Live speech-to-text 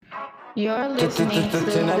You're listening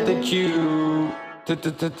to 10 at the cube.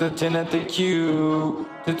 10 at the cube.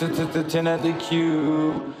 10 at the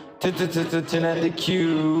cube. 10 at the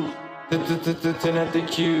cube. 10 at the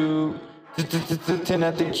cube. 10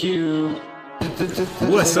 at the cube.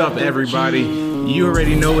 What's up, everybody? You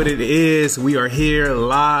already know what it is. We are here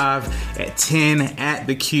live at 10 at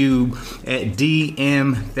the Cube at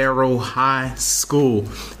Therrell High School.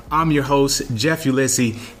 I'm your host, Jeff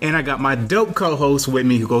Ulysses, and I got my dope co-host with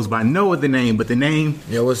me who goes by no other name but the name.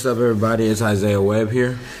 Yo, what's up, everybody? It's Isaiah Webb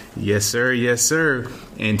here. Yes, sir. Yes, sir.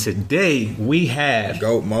 And today we have...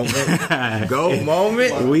 Goat moment. Goat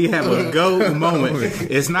moment. We have a goat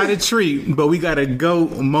moment. It's not a treat, but we got a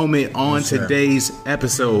goat moment on today's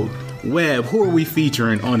episode. Webb, who are we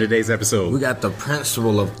featuring on today's episode? We got the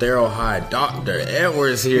principal of Therrell High, Dr.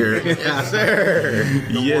 Edwards here. Yes, sir.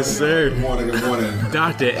 Yes, sir. Good morning, good morning.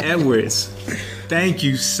 Dr. Edwards, thank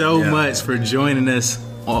you so much for joining us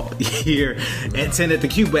here at 10 at the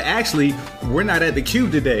Cube. But actually, we're not at the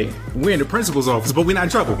Cube today. We're in the principal's office, but we're not in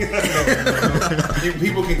trouble.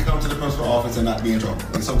 People can come to the principal's office and not be in trouble.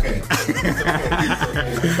 It's okay. It's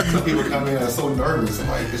okay. Some people come in and are so nervous. I'm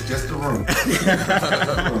like, it's just a room.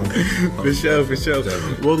 For sure.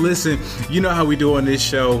 Well, listen, you know how we do on this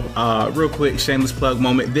show. Real quick, shameless plug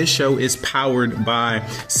moment. This show is powered by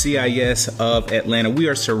CIS of Atlanta. We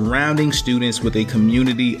are surrounding students with a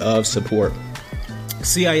community of support.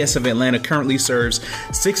 CIS of Atlanta currently serves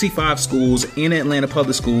 65 schools in Atlanta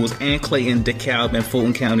public schools and Clayton, DeKalb, and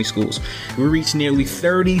Fulton County schools. We reach nearly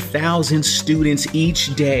 30,000 students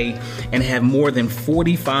each day and have more than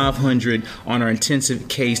 4,500 on our intensive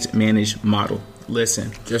case managed model.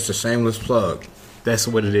 Listen. Just a shameless plug. That's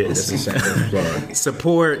what it is. Just a shameless plug.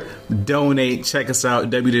 Support, donate, check us out,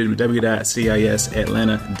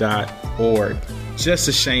 www.cisisatlanta.org. Just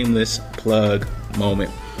a shameless plug moment.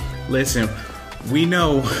 Listen. We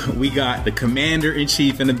know we got the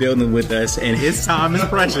commander-in-chief in the building with us, and his time is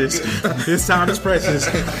precious. His time is precious.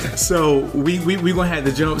 So we gonna have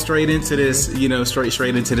to jump straight into this,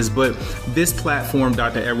 straight into this. But this platform,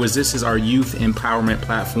 Dr. Edwards, this is our youth empowerment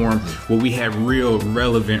platform where we have real,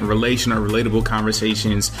 relevant, relational, relatable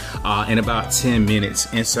conversations in about 10 minutes.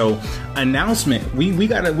 And so, announcement. We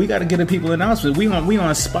gotta get the people announcement. We on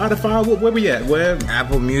Spotify. Where we at? Where?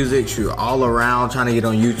 Apple Music. You're all around trying to get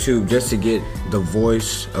on YouTube just to get the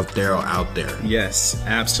voice of Therrell out there. Yes,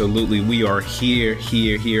 absolutely. We are here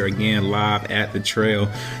again, live at the trail,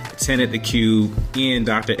 10 at the Cube, in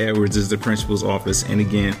Dr. Edwards is the principal's office. And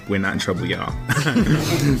again, we're not in trouble, y'all.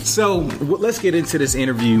 So let's get into this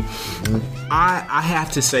interview. I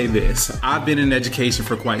have to say this. I've been in education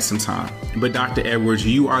for quite some time, but Dr. Edwards,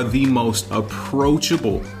 you are the most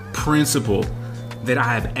approachable principal that I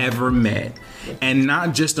have ever met. And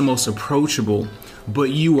not just the most approachable,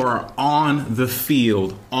 but you are on the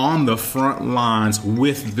field, on the front lines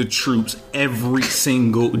with the troops every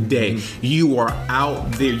single day. You are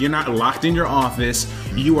out there. You're not locked in your office.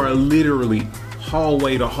 You are literally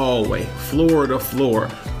hallway to hallway, floor to floor,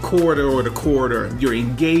 corridor to corridor. You're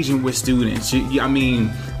engaging with students. I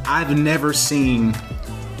mean, I've never seen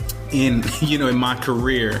in my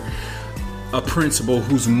career a principal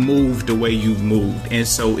who's moved the way you've moved. And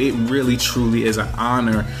so it really truly is an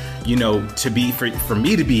honor, to be for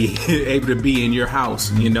me to be able to be in your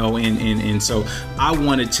house, and so I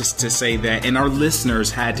wanted to say that, and our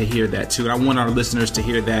listeners had to hear that too. And I want our listeners to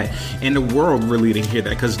hear that, and the world really to hear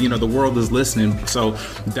that, because the world is listening. So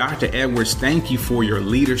Dr. Edwards, thank you for your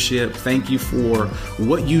leadership. Thank you for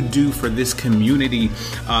what you do for this community,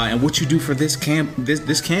 and what you do for this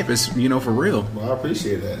campus, for real. Well, I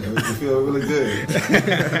appreciate that. It makes me feel really good.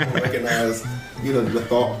 I recognize the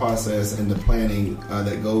thought process and the planning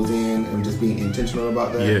that goes in, and just being intentional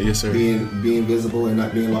about that. Yeah, yes, sir. Being visible and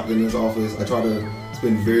not being locked in this office. I try to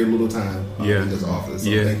spend very little time in this office.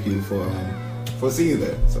 So thank you for seeing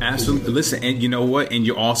that. So absolutely. Listen, and you know what? And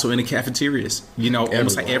you're also in the cafeterias.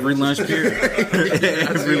 Almost like every lunch period.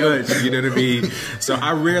 Every lunch. You know what I mean? So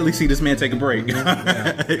I rarely see this man take a break.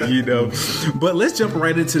 But let's jump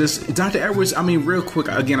right into this. Dr. Edwards, I mean, real quick,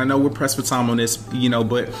 again, I know we're pressed for time on this,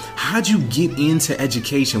 but how'd you get into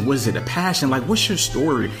education? Was it a passion? Like, what's your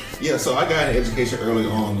story? Yeah, so I got into education early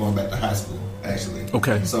on, going back to high school, actually.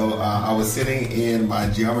 Okay. So I was sitting in my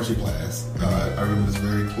geometry class. I remember this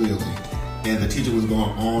very clearly. And the teacher was going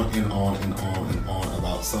on and on and on and on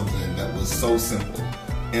about something that was so simple.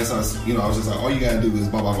 And so, I was just like, all you got to do is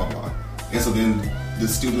blah, blah, blah, blah. And so then the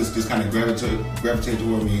students just kind of gravitated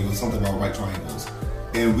toward me. It was something about right triangles.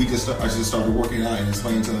 And I just started working out and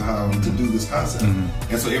explaining to them how to do this concept.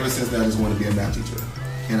 And so ever since then, I just wanted to be a math teacher.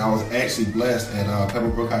 And I was actually blessed at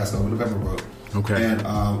Pebblebrook High School, in Pebblebrook. Okay. And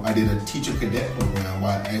I did a teacher cadet program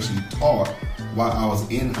where I actually taught while I was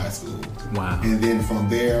in high school. Wow. And then from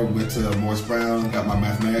there, went to Morris Brown, got my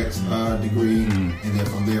mathematics degree. And then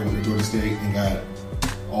from there, went to Georgia State and got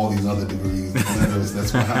all these other degrees, letters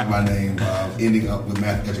that's behind my name, ending up with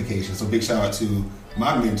math education. So big shout out to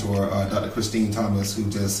my mentor, Dr. Christine Thomas, who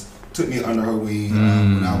just took me under her wing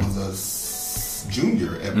when I was a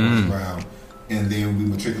junior at Morris Brown. And then we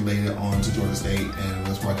matriculated on to Georgia State, and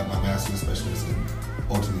that's where I got my master's specialist and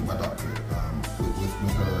ultimately my doctorate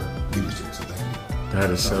with her leadership. So thank you. That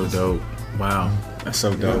is so dope. Wow. That's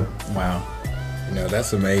so dope. Wow. You know,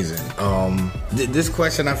 that's amazing. This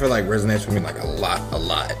question I feel like resonates with me like a lot.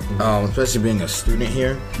 Especially being a student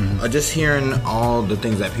here. Just hearing all the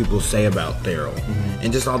things that people say about Therrell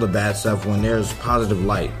and just all the bad stuff when there's positive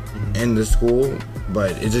light in the school,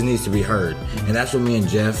 but it just needs to be heard. And that's what me and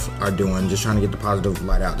Jeff are doing, just trying to get the positive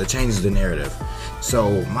light out that changes the narrative.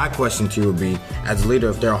 So my question to you would be, as a leader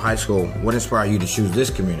of Therrell High School, what inspired you to choose this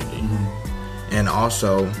community? And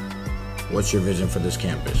also, what's your vision for this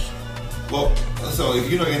campus? Well, so if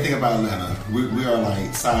you know anything about Atlanta, we are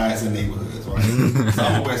like sides and neighborhoods, right? So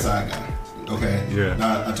I'm a West Side guy, okay? Yeah.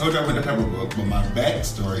 Now, I told you I went to Pepperbrook, but my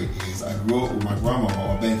backstory is I grew up with my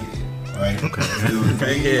grandmama, a bankhead, right? Okay.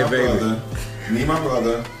 Me and my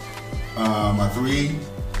brother, my 3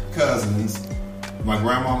 cousins, my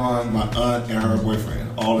grandmama, my aunt, and her boyfriend,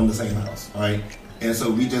 all in the same house, right? And so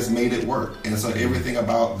we just made it work. And so everything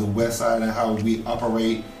about the West Side and how we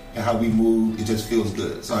operate and how we move, it just feels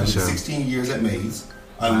good. So I did 16 years at Mays.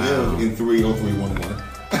 I live in 30311.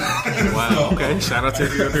 Wow. So, okay. Shout out to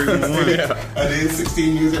 30311. I did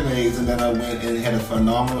 16 years at Mays, and then I went and had a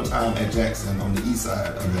phenomenal time at Jackson on the east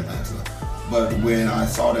side of Atlanta. But when I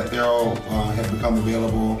saw that Therrell had become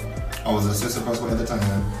available, I was an assistant principal at the time.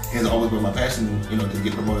 It has always been my passion, you know, to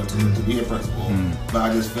get promoted to be a principal. But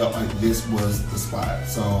I just felt like this was the spot.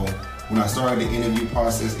 So when I started the interview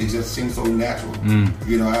process, it just seemed so natural.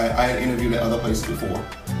 You know, I had interviewed at other places before,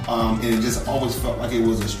 and it just always felt like it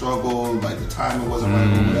was a struggle, like the timing wasn't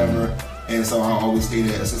right or whatever. And so I always stayed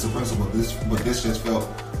at assistant principal. But this just felt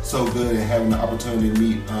so good, and having the opportunity to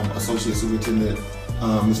meet Associate Superintendent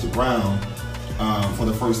Mr. Brown for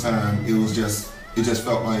the first time, it just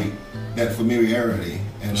felt like that familiarity.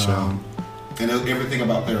 And and everything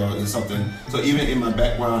about Therrell is something. So even in my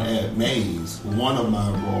background at Mays, one of my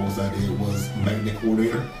roles I did was magnet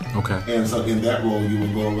coordinator. Okay. And so in that role, you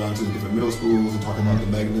would go around to the different middle schools and talk about the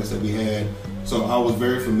magnets that we had. So I was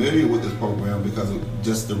very familiar with this program because of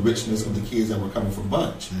just the richness of the kids that were coming from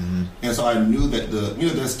Bunch. And so I knew that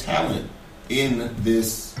there's talent in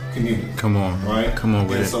this community. Come on. Right? Come on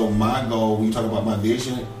with and it. So my goal, when you talk about my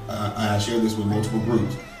vision, I share this with multiple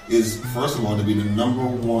groups, is first of all to be the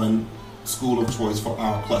 #1 school of choice for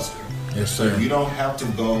our cluster. Yes, sir. So you don't have to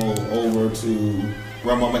go over to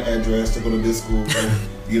grandmama address to go to this school.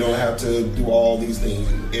 You don't have to do all these things.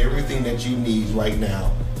 Everything that you need right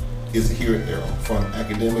now is here at Therrell, from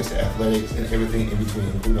academics to athletics and everything in between,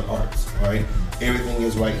 including arts, right? Everything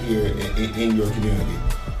is right here in your community.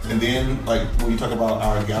 And then, like, when you talk about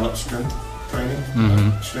our Gallup strength training,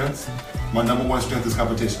 strengths, my #1 strength is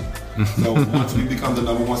competition. So once we become the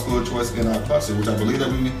 #1 school of choice in our cluster, which I believe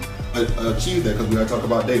that we achieved that because we got to talk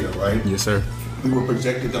about data, right? Yes, sir. We were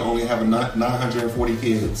projected to only have 940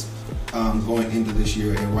 kids going into this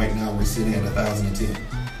year, and right now we're sitting at 1,010.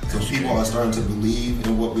 So people are starting to believe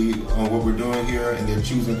in what we're doing here, and they're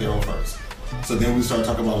choosing Therrell first. So then we start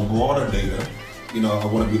talking about broader data. You know, I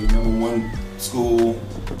want to be the #1 school,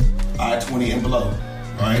 I-20 and below,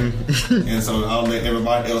 right? And so I'll let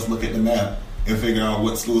everybody else look at the map and figure out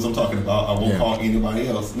what schools I'm talking about. I won't call anybody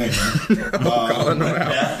else name.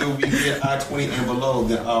 After we get I-20 and below,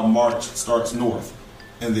 then our march starts north,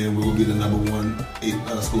 and then we will be the #1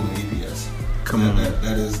 school in APS. Come on.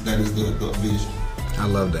 That is the vision. I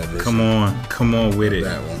love that vision. Come on with it.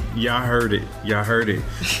 That one. Y'all heard it.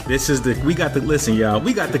 This is we got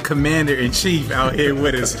the commander-in-chief out here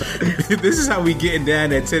with us. This is how we getting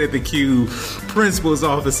down at 10 at the Cube, Principal's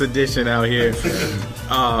Office edition out here.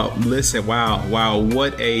 Listen, wow,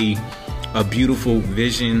 what a beautiful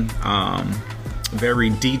vision. Very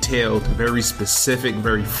detailed, very specific,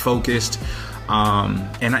 very focused.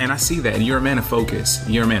 And I see that. And you're a man of focus.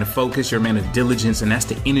 You're a man of diligence, and that's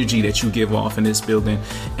the energy that you give off in this building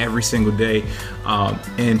every single day.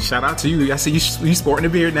 And shout out to you. I see you sporting a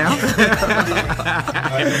beard now. You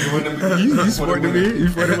sporting a beard. You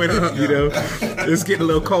sporting with it. You know, it's getting a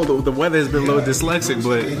little cold. The weather has been a little dyslexic,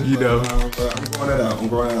 but you know, I'm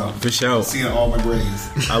growing out. For sure. Seeing all my grays.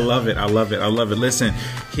 I love it. Listen,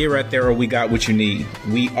 here at Therrell, we got what you need.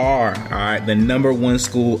 We are the #1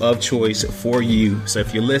 school of choice for you. So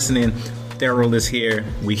if you're listening, Therrell is here.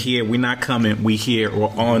 We here. We not coming. We here. We're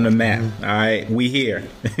on the map. All right. We here.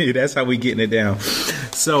 That's how we getting it down.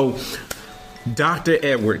 So, Dr.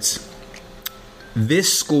 Edwards,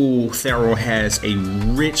 this school, Therrell, has a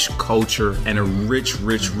rich culture and a rich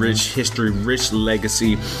history, rich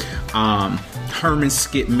legacy. Herman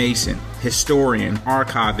Skip Mason, historian,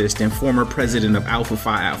 archivist, and former president of Alpha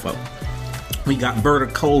Phi Alpha. We got Berta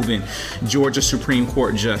Colvin, Georgia Supreme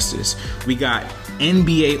Court Justice. We got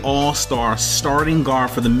NBA All-Star starting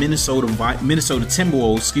guard for the Minnesota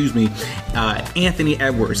Timberwolves, Anthony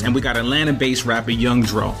Edwards. And we got Atlanta-based rapper Young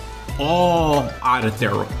Dro. All out of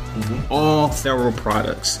Therrell. All Therrell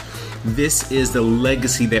products. This is the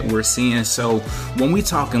legacy that we're seeing. So when we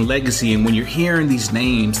talking legacy and when you're hearing these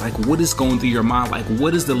names, like what is going through your mind? Like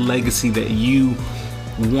what is the legacy that you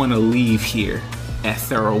want to leave here at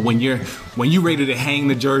Therrell when you're ready to hang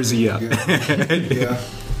the jersey up?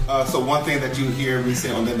 So one thing that you hear me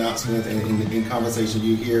say on the announcement and in conversation,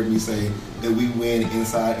 you hear me say that we win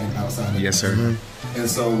inside and outside. Yes, sir. And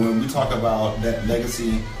so when we talk about that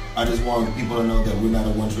legacy, I just want people to know that we're not a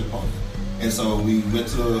one-trick pony. And so we went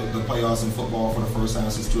to the playoffs in football for the first time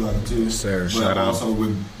since 2002. Sir, but shout also out.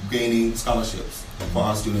 We're gaining scholarships for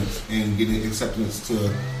our students and getting acceptance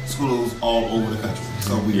to schools all over the country.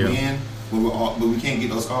 So we win, but we can't get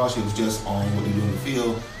those scholarships just on what they do in the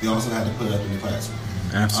field. They also have to put it up in the classroom.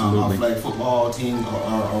 Absolutely. Our flag football team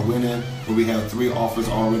are winning, but we have 3 offers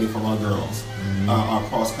already from our girls. Our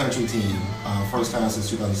cross country team, first time since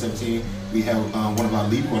 2017, we have one of our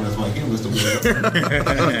lead runners right here, Mr.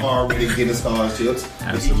 Will, already getting scholarships.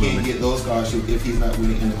 Absolutely. But he can't get those scholarships if he's not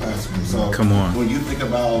winning in the classroom. So come on. When you think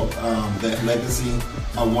about that legacy,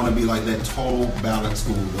 I want to be like that total balanced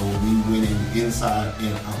school, though, we winning inside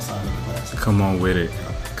and outside of the classroom. Come on with it.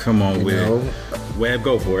 Come on with it. Web,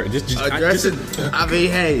 go for it. Addressing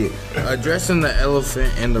the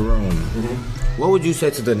elephant in the room. What would you say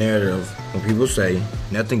to the narrative when people say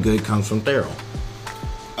nothing good comes from Therrell?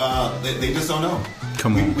 They just don't know.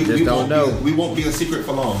 Come on. We don't know. We won't be a secret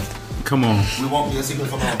for long. Come on. We won't be a secret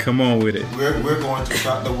for long. Come on with it. We're going to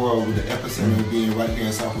shock the world with the epicenter being right here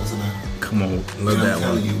in Southwest Atlanta. Come on. Love that I'm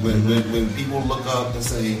telling one. you, when people look up and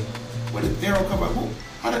say, "Where did Therrell come out?" Well,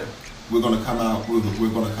 we're going to come out. We're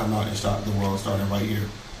going to come out and shock the world, starting right here.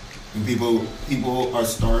 And people are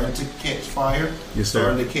starting to catch fire. Yes, sir.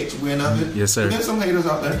 Starting to catch wind of it. Yes, sir. And there's some haters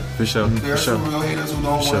out there. For sure. There are some real haters who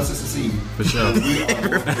don't want us to succeed. For sure. We are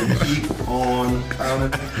going to keep on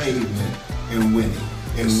pounding the pavement and winning.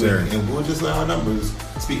 Yes, sir. And we'll just let our numbers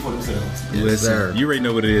speak for themselves. Yes, Listen, sir. you already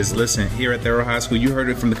know what it is. Listen, here at Therrell High School, you heard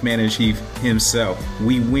it from the Commander-in-Chief himself.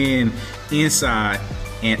 We win inside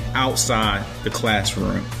and outside the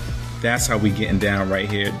classroom. That's how we getting down right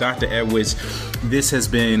here. Dr. Edwards, this has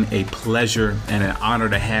been a pleasure and an honor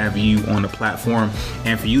to have you on the platform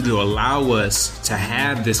and for you to allow us to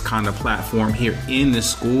have this kind of platform here in the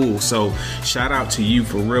school. So shout out to you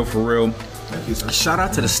for real, for real. Thank you, sir. Shout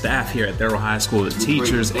out to the staff here at Therrell High School, the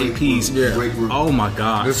teachers, great APs. group, great group. Oh my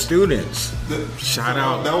God. The students. Shout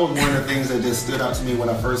out. That was one of the things that just stood out to me when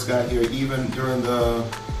I first got here, even during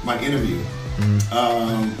my interview.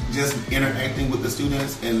 Just interacting with the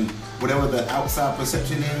students and whatever the outside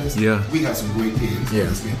perception is, we have some great kids on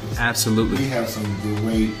this campus. Absolutely. We have some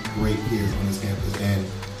great kids on this campus, and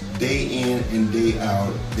day in and day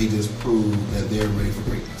out, they just prove that they're ready for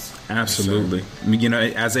greatness. Absolutely. You know,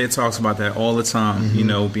 Isaiah talks about that all the time, you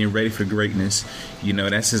know, being ready for greatness. You know,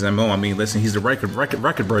 that's his MO. I mean, listen, he's the record breaker.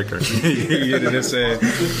 You know what I'm saying?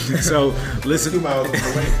 So, listen. 2 miles on the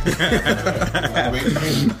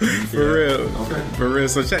way. For real. Okay. For real.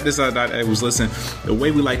 So check this out, Dr. Edwards. Listen, the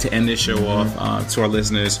way we like to end this show off to our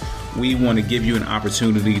listeners, we want to give you an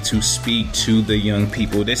opportunity to speak to the young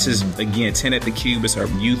people. This is, again, 10 at the Cube. It's our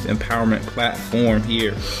youth empowerment platform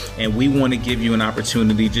here. And we want to give you an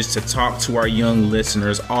opportunity just to talk to our young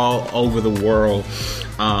listeners all over the world.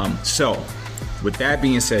 So, with that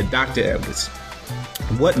being said, Dr. Edwards,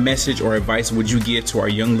 what message or advice would you give to our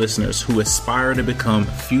young listeners who aspire to become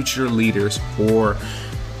future leaders or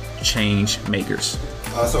change makers?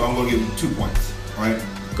 So I'm going to give you 2 points, right?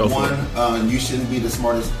 Go for it. One, you shouldn't be the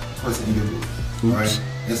smartest person in your group, right?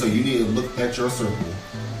 And so you need to look at your circle.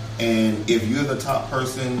 And if you're the top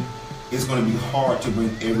person, it's going to be hard to bring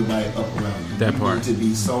everybody up around you. You need to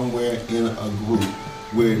be somewhere in a group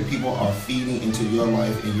where people are feeding into your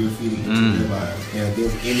life and you're feeding into their lives. And if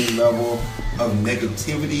there's any level of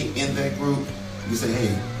negativity in that group, you say,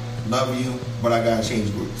 hey, love you, but I gotta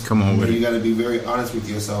change groups. Come on with it. You gotta be very honest with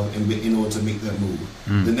yourself in order to make that move.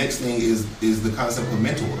 The next thing is the concept of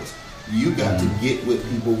mentors. You got to get with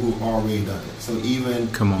people who already done it. So even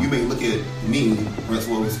you may look at me,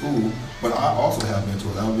 Principal of school, But I also have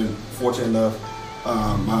mentors. I've been fortunate enough.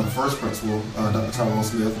 My first principal, Dr. Therrell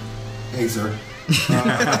Smith, hey sir,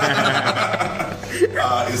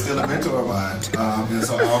 is still a mentor of mine. And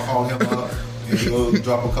so I'll call him up and he'll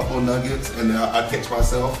drop a couple of nuggets, and I catch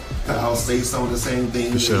myself. I'll say some of the same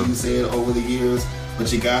things that he said over the years.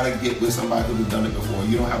 But you gotta get with somebody who's done it before.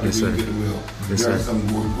 You don't have to reinvent the wheel. There are some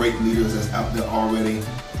great leaders that's out there already.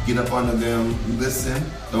 Get up under them, listen.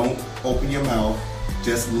 Don't open your mouth.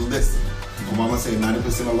 Just listen. My mama said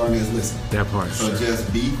 90% of learning is listening. That part. So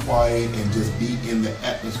just be quiet and just be in the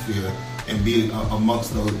atmosphere and be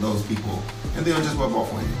amongst those people, and they'll just rub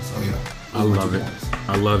off on you. So yeah, I love it.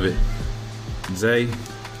 I love it. Zay,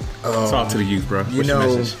 talk to the youth, bro. What's your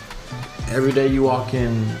message? Every day you walk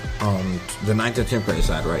in the 9th and 10th grade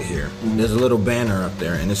side right here, there's a little banner up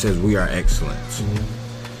there, and it says "We are excellence."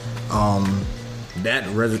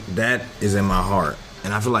 That is in my heart.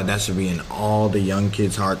 And I feel like that should be in all the young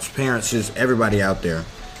kids' hearts, parents, just everybody out there.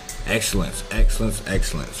 Excellence, excellence,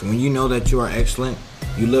 excellence. When you know that you are excellent,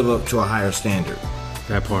 you live up to a higher standard.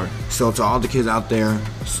 That part. So to all the kids out there,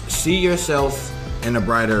 see yourself in a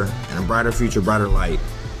brighter future, brighter light,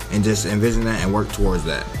 and just envision that and work towards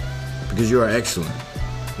that. Because you are excellent.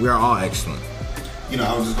 We are all excellent. You know,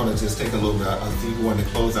 I was just going to take a little bit. I think we wanted to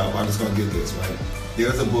close out, but I'm just going to get this, right?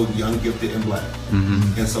 There's a book, Young, Gifted, and Black.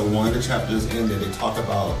 And so one of the chapters in there, they talk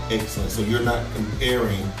about excellence. So you're not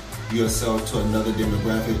comparing yourself to another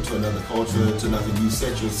demographic, to another culture, to nothing. You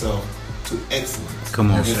set yourself to excellence. Come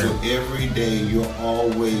on, and so every day you're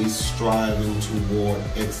always striving toward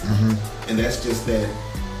excellence. And that's just that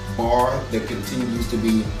bar that continues to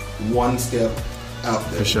be one step out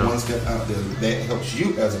there, one step out there. That helps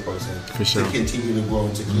you as a person to continue to grow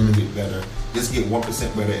and to continue to get better. Just get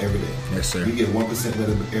 1% better every day. Yes, sir. You get 1%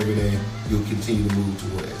 better every day, you'll continue to move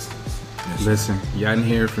toward excellence. Yes, listen, y'all didn't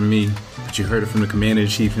hear it from me, but you heard it from the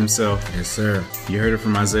Commander-in-Chief himself. Yes, sir. You heard it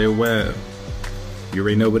from Isaiah Webb. You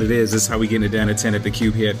already know what it is. This is how we get it down at 10 at the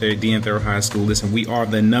Cube here at Therrell High School. Listen, we are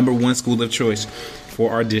the #1 school of choice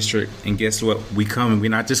for our district. And guess what? We coming. We're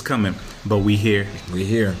not just coming, but we here. We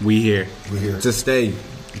here. We here. We're here. To stay.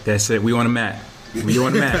 That's it. We on the mat. We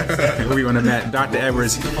on the mat. We on the mat. Dr.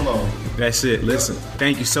 Edwards. That's it. Listen,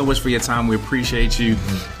 thank you so much for your time. We appreciate you.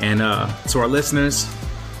 And to our listeners,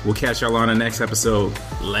 we'll catch y'all on the next episode.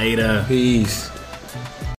 Later. Peace.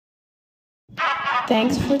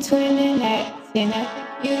 Thanks for tuning in at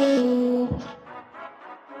thecube.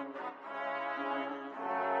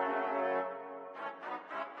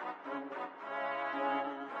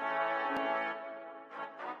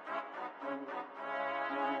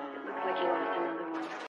 It looks like you want